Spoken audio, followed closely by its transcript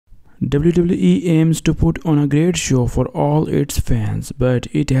WWE aims to put on a great show for all its fans, but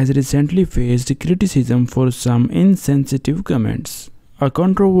it has recently faced criticism for some insensitive comments. A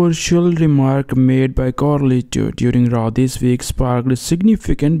controversial remark made by Carlito during Raw this week sparked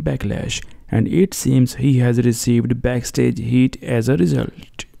significant backlash, and it seems he has received backstage heat as a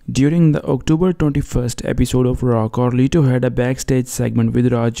result. During the October 21st episode of Raw, Carlito had a backstage segment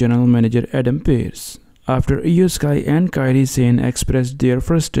with Raw General Manager Adam Pearce. After Iyo Sky and Kairi Sane expressed their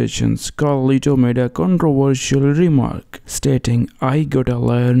frustrations, Carlito made a controversial remark, stating, "I gotta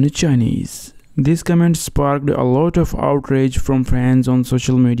learn Chinese." This comment sparked a lot of outrage from fans on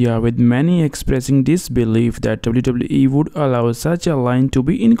social media, with many expressing disbelief that WWE would allow such a line to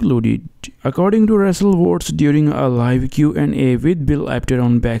be included. According to WrestleVotes, during a live Q&A with Bill Apter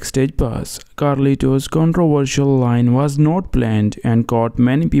on Backstage Pass, Carlito's controversial line was not planned and caught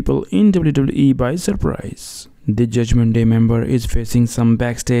many people in WWE by surprise. The Judgment Day member is facing some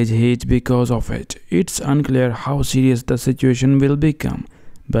backstage heat because of it. It's unclear how serious the situation will become,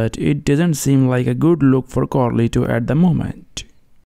 but it doesn't seem like a good look for Carlito at the moment.